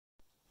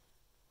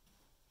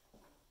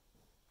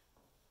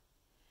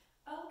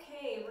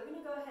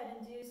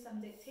and do some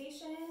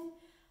dictation,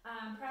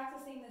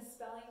 practicing the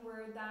spelling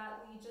word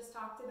that we just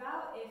talked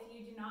about. If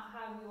you do not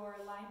have your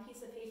lined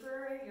piece of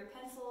paper, your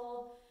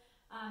pencil,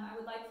 I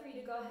would like for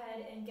you to go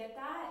ahead and get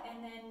that,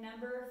 and then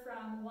number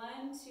from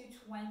 1 to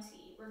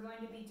 20. We're going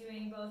to be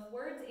doing both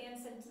words and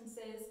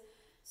sentences,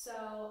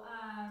 so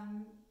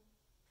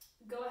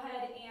go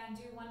ahead and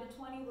do 1 to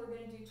 20. We're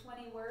going to do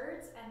 20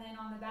 words, and then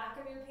on the back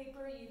of your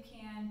paper you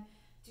can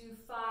do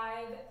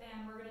 5,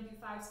 and we're going to do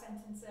 5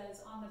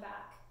 sentences on the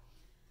back.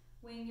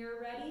 When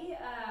you're ready,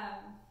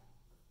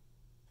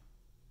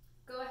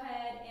 go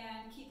ahead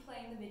and keep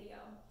playing the video.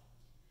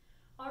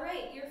 All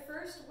right, your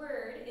first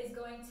word is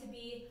going to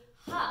be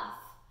huff,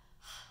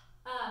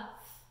 huff.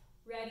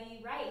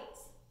 Ready, write.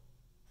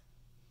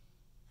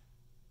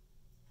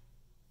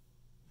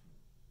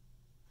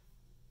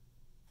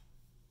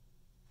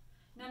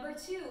 Number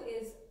 2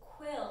 is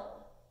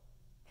quill.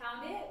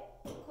 Pound it,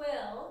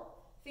 quill,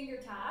 finger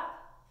tap,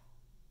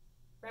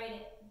 write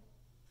it.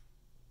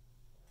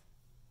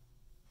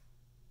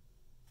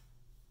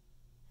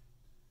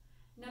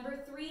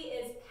 Number 3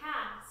 is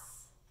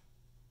pass,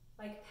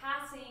 like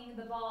passing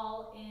the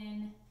ball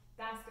in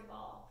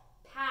basketball.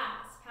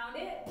 Pass, pound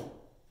it,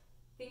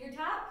 finger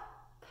tap,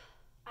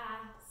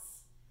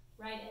 pass,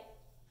 write it.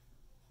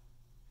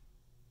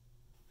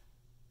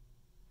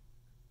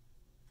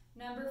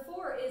 Number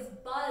 4 is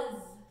buzz,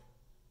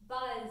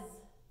 buzz,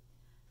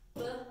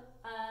 buzz,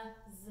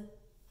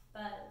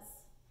 buzz.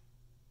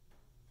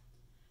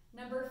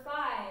 Number 5,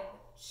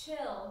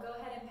 chill. Go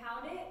ahead and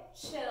pound it,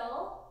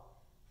 chill,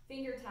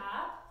 finger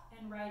tap,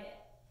 and write it.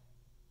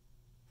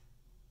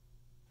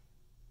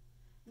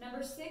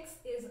 Number 6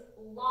 is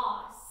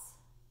loss,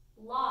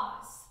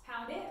 loss.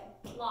 Pound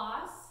it,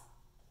 loss,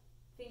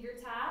 finger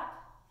tap,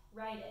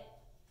 write it.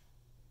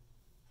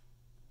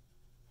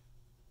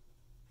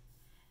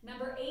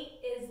 Number 8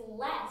 is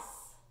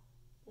less,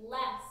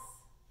 less.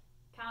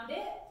 Pound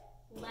it,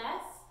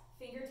 less,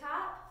 finger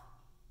tap,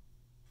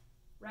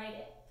 write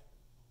it.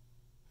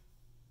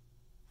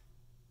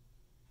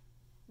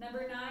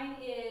 Number 9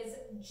 is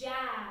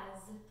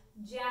jazz,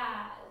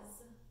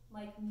 jazz,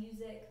 like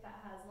music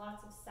that has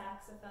lots of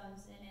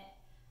saxophones in it.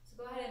 So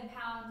go ahead and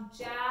pound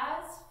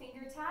jazz,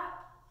 finger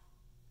tap,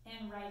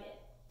 and write it.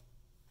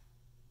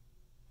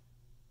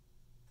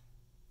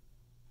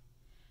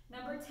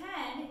 Number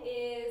 10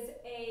 is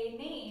a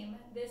name.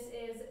 This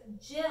is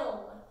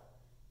Jill,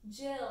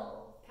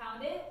 Jill.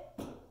 Pound it,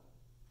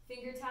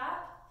 finger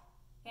tap,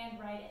 and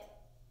write it.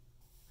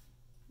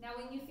 Now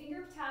when you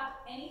finger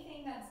tap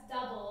anything that's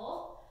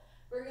double,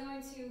 we're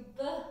going to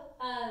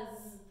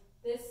buzz.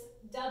 This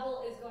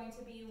double is going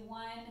to be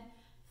one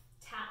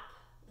tap,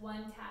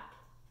 one tap.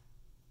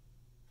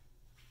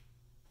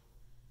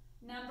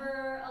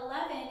 Number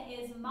 11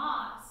 is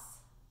moss,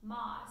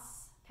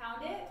 moss.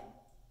 Pound it,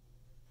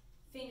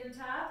 finger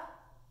tap,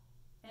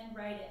 and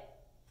write it.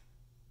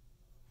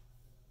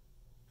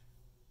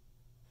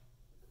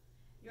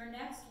 Your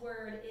next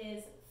word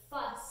is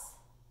fuss,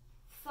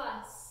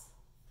 fuss.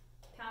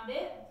 Pound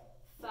it,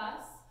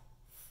 fuss,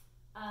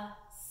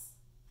 us,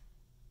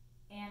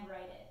 and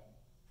write it.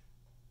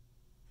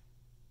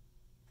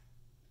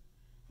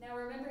 Now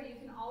remember, you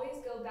can always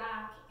go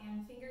back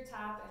and finger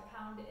tap and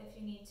pound it if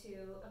you need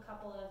to a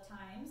couple of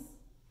times.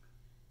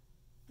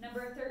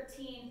 Number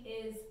 13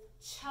 is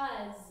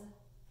chuzz,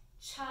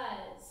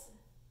 chuzz.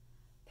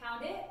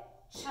 Pound it,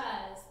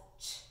 chuzz,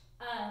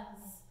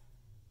 ch-uzz,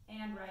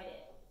 and write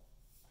it.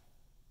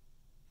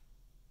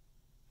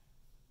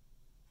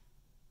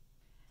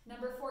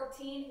 Number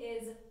 14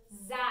 is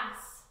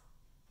zass,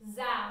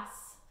 zass.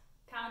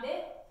 Pound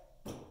it,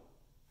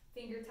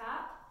 finger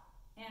tap,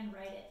 and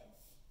write it.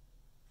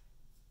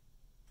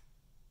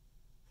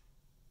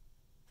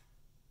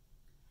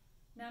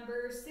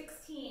 Number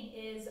 16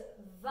 is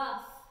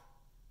vuff,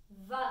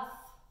 vuff.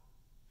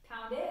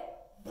 Pound it,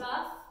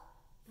 vuff,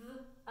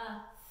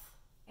 v-uff,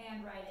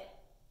 and write it.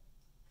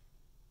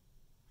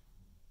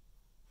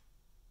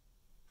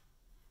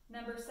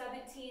 Number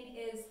 17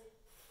 is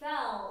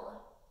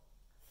fell,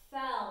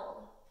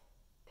 fell.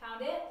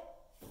 Pound it,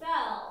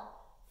 fell,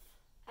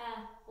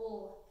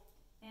 f-l,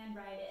 and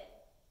write it.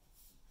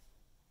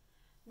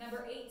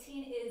 Number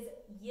 18 is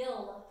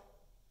yill,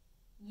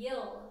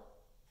 yill.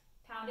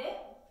 Pound it,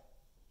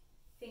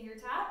 finger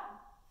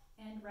tap,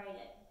 and write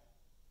it.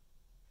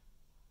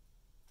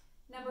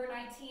 Number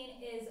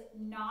 19 is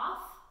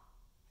noff,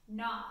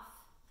 noff.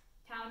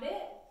 Pound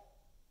it,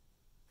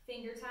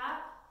 finger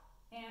tap,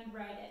 and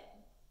write it.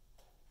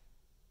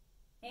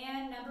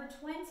 And number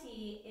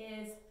 20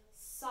 is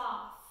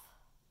soft,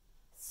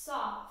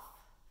 soft.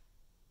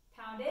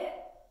 Pound it,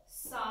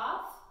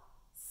 soft,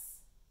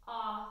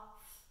 off,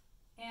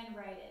 and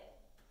write it.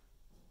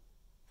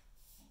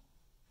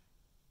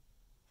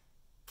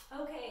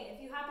 Okay,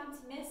 if you happen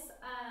to miss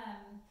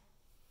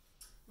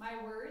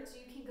my words,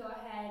 you can go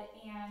ahead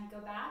and go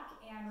back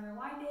and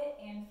rewind it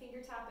and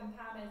finger tap and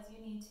pound as you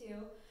need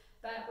to.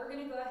 But we're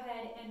going to go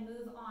ahead and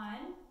move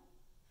on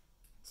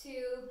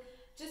to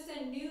just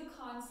a new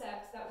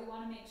concept that we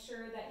want to make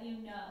sure that you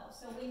know.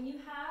 So when you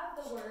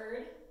have the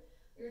word,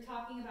 you're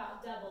talking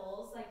about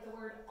doubles, like the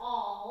word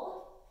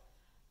all,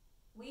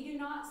 we do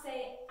not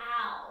say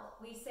al,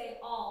 we say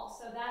all.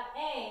 So that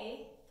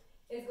A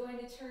is going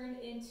to turn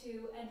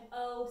into an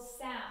O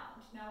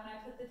sound. Now when I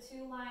put the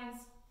two lines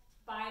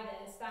by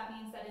this, that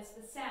means that it's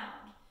the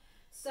sound.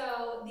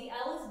 So the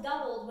L is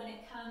doubled when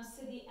it comes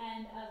to the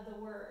end of the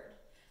word.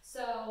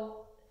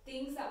 So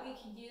things that we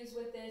could use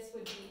with this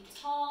would be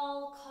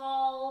tall,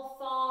 call,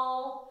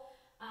 fall,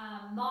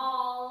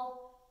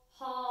 mall,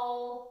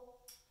 hall,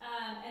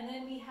 and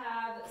then we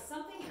have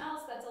something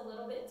else that's a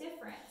little bit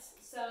different.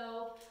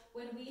 So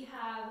when we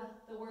have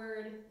the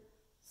word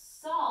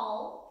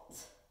salt,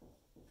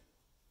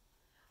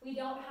 we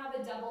don't have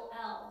a double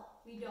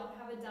L. We don't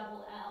have a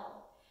double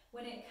L.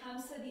 When it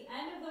comes to the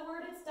end of the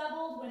word, it's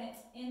doubled. When it's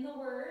in the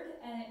word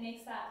and it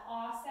makes that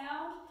aw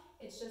sound,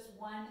 it's just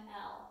one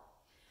L.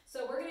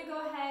 So we're going to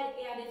go ahead,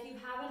 and if you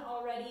haven't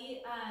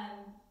already,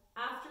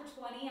 after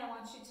 20, I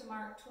want you to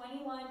mark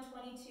 21,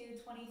 22,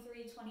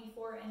 23,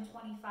 24, and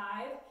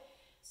 25.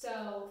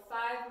 So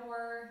 5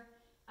 more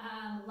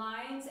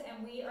lines,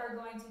 and we are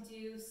going to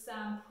do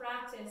some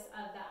practice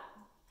of that.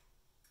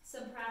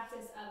 Some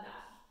practice of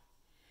that.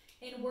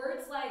 In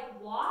words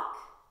like walk,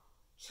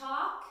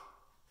 chalk,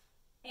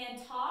 and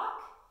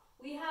talk,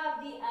 we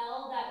have the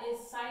L that is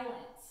silent.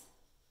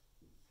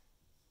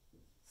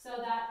 So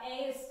that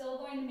A is still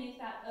going to make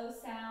that O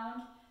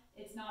sound.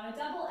 It's not a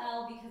double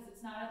L because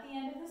it's not at the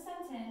end of the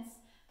sentence,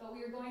 but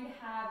we are going to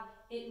have,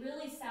 it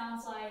really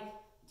sounds like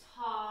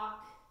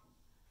talk,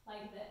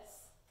 like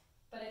this.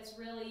 But it's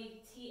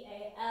really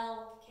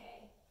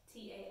T-A-L-K,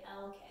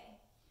 T-A-L-K.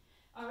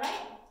 All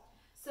right,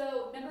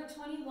 so number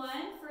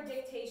 21 for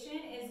dictation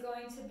is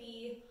going to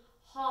be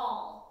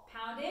haul.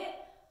 Pound it,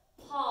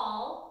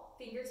 haul,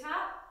 finger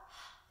tap,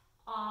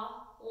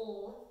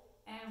 ah-ul,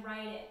 and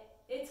write it.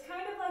 It's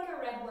kind of like a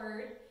red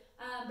word,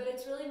 but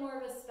it's really more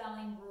of a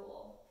spelling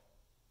rule.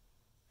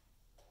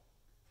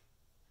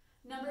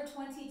 Number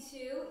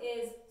 22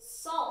 is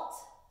salt,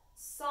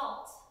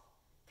 salt.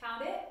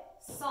 Pound it,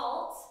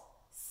 salt,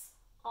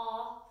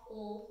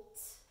 s-a-ul-t,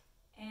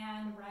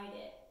 and write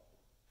it.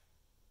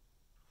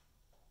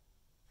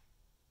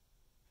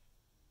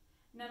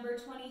 Number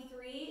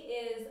 23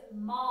 is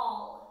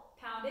mall.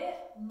 Pound it,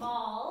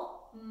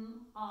 mall,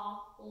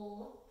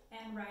 m-a-ul,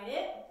 and write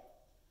it.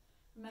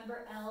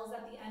 Remember, L's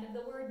at the end of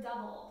the word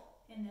double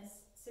in this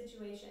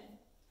situation.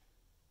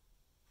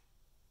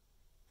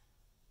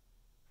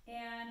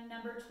 And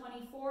number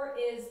 24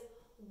 is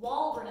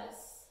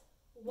walrus.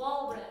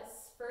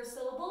 Walrus. First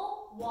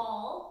syllable,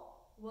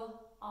 wal,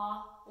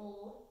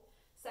 w-a-ul.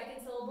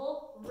 Second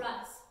syllable,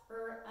 rus,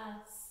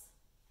 r-us.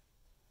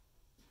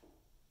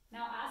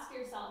 Now ask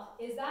yourself,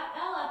 is that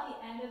L at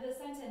the end of the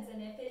sentence?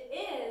 And if it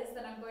is,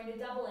 then I'm going to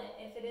double it.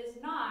 If it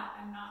is not,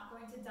 I'm not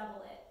going to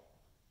double it.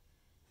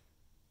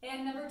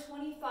 And number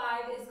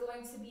 25 is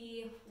going to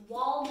be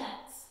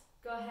walnuts.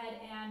 Go ahead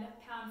and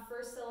pound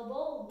first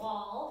syllable,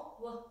 wal,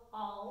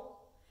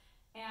 w-al,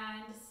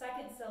 and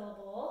second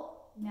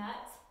syllable,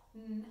 nut,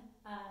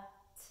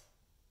 n-ut.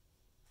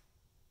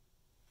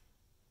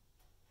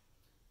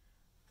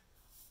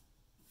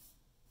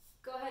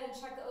 Go ahead and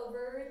check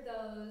over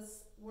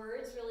those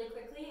words really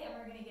quickly, and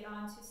we're going to get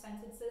on to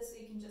sentences, so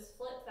you can just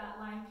flip that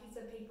lined piece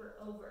of paper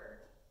over.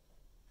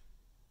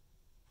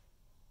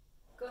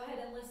 Go ahead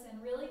and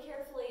listen really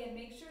carefully and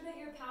make sure that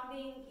you're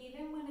pounding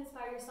even when it's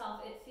by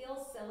yourself. It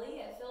feels silly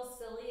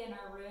in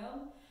our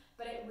room,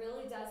 but it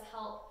really does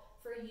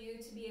help for you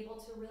to be able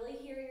to really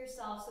hear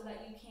yourself so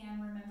that you can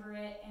remember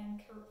it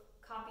and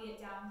copy it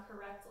down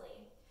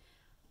correctly.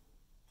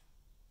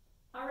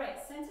 All right,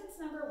 sentence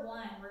number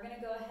 1, we're going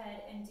to go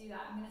ahead and do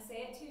that. I'm going to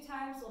say it 2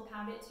 times, we'll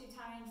pound it 2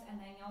 times, and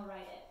then you'll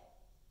write it.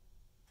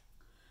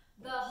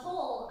 The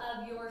hull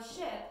of your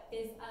ship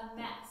is a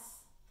mess.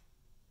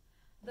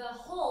 The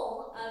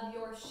hull of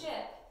your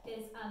ship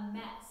is a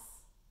mess.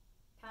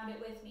 Pound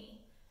it with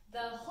me.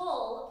 The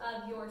hull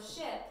of your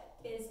ship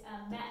is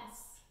a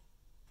mess.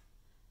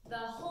 The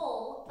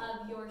hull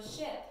of your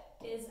ship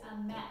is a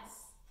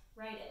mess.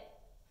 Write it.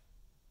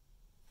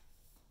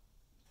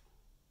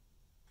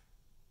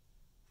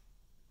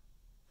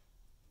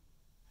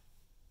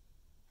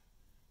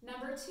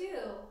 Number 2,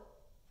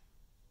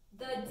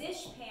 the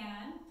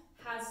dishpan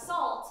has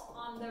salt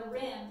on the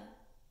rim.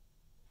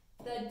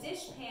 The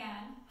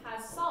dishpan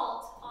has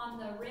salt on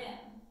the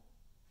rim.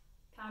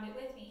 Pound it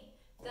with me.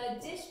 The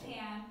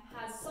dishpan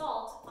has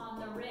salt on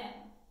the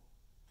rim.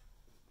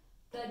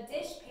 The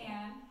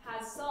dishpan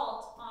has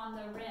salt on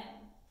the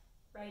rim.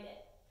 Write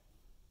it.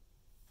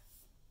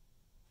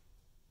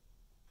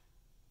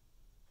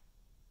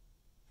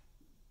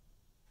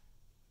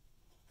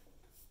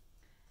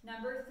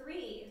 Number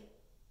 3,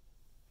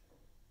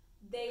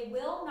 they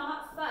will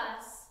not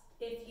fuss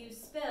if you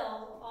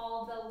spill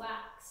all the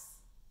wax.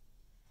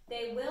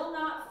 They will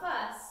not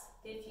fuss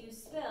if you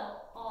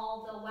spill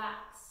all the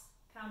wax.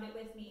 Pound it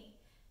with me.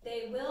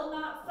 They will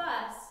not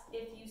fuss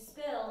if you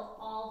spill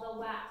all the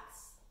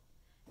wax.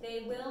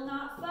 They will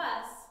not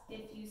fuss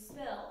if you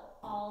spill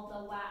all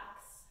the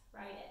wax.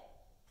 Write it.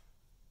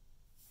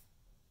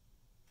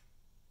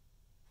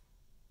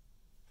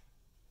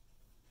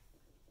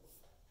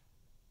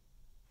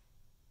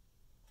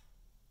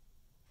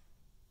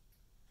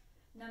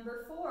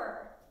 Number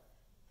 4,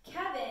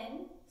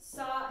 Kevin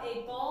saw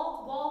a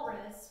bald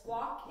walrus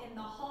walk in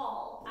the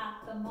hall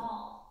at the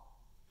mall.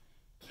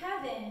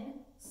 Kevin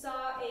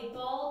saw a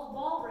bald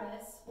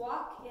walrus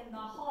walk in the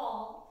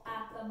hall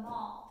at the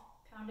mall.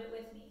 Pound it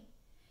with me.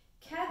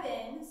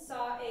 Kevin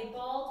saw a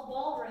bald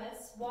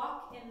walrus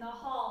walk in the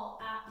hall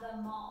at the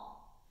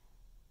mall.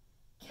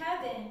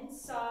 Kevin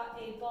saw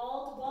a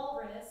bald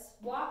walrus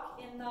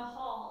walk in the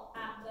hall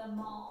at the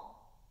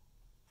mall.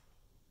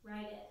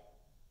 Write it.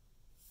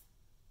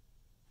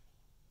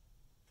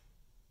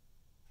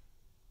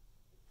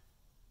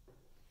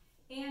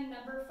 And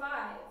number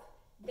 5,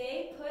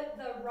 they put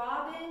the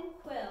robin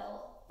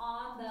quill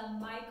on the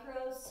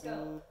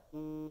microscope.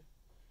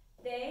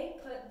 They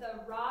put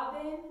the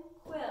robin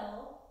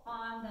quill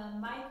on the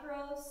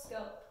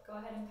microscope. Go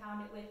ahead and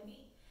pound it with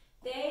me.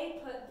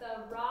 They put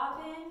the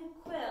robin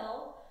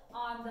quill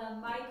on the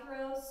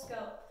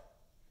microscope.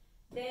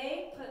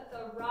 They put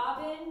the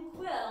robin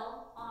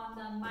quill on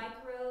the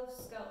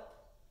microscope.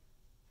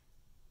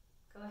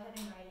 Go ahead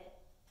and write it.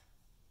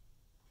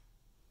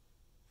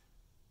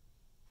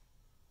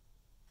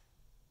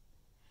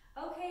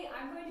 Okay,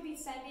 I'm going to be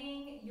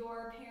sending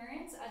your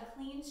parents a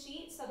clean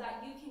sheet so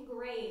that you can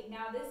grade.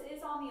 Now this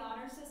is on the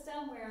honor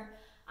system where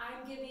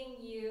I'm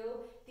giving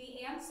you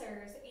the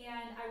answers,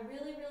 and I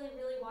really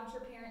want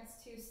your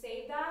parents to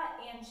save that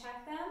and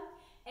check them.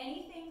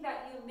 Anything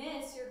that you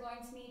miss, you're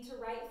going to need to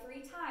write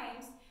 3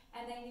 times,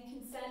 and then you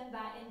can send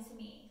that into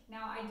me.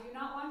 Now I do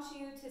not want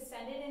you to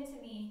send it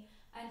into me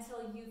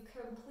until you've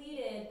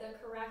completed the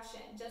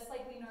correction, just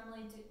like we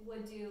normally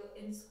would do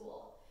in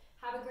school.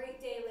 Have a great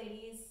day,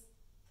 ladies.